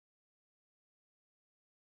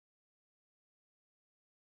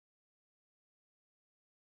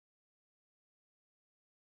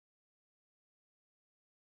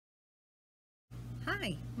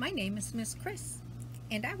Hi, my name is Miss Chris,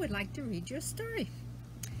 and I would like to read you a story.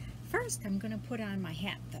 First, I'm going to put on my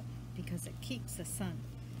hat, though, because it keeps the sun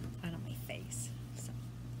out of my face. So,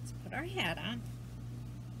 let's put our hat on.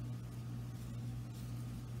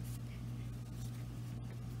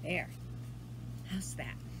 There. How's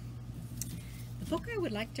that? The book I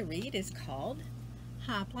would like to read is called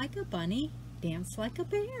Hop Like a Bunny, Dance Like a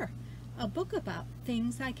Bear, a book about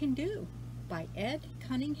things I can do, by Ed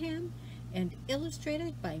Cunningham and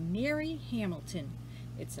illustrated by Mary Hamilton.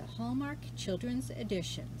 It's a Hallmark Children's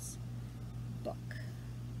Editions book.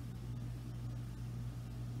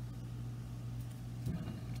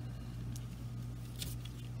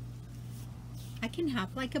 I can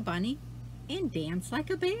hop like a bunny and dance like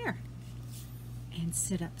a bear and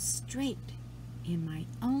sit up straight in my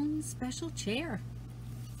own special chair.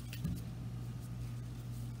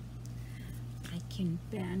 I can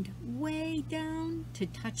bend way down to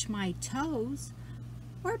touch my toes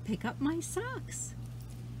or pick up my socks.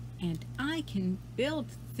 And I can build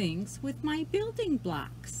things with my building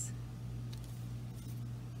blocks.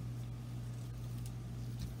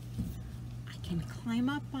 I can climb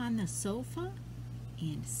up on the sofa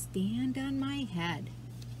and stand on my head.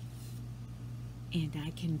 And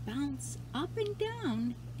I can bounce up and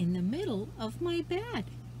down in the middle of my bed.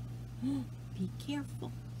 Be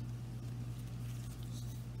careful.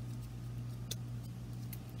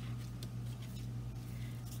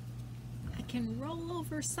 I can roll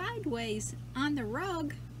over sideways on the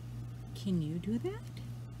rug. Can you do that?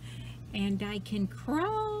 And I can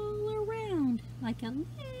crawl around like a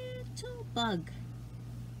little bug.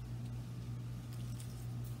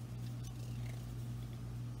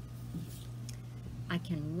 I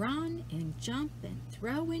can run and jump and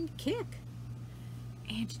throw and kick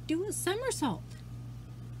and do a somersault.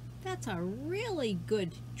 That's a really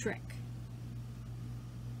good trick.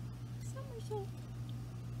 Somersault.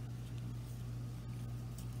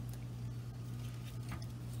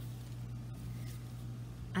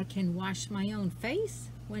 I can wash my own face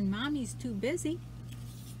when Mommy's too busy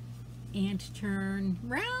and turn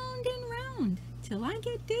round and round till I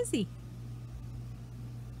get dizzy.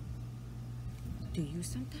 Do you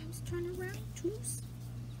sometimes turn around too?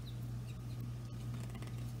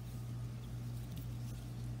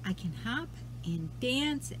 I can hop and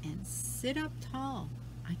dance and sit up tall.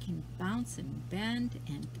 I can bounce and bend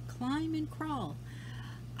and climb and crawl.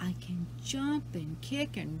 I can jump and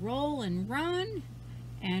kick and roll and run.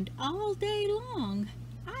 And all day long,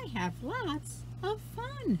 I have lots of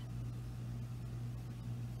fun.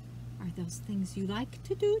 Are those things you like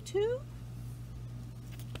to do too?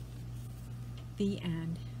 The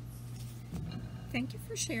end. Thank you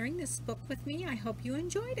for sharing this book with me. I hope you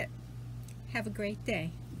enjoyed it. Have a great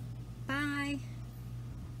day. Bye.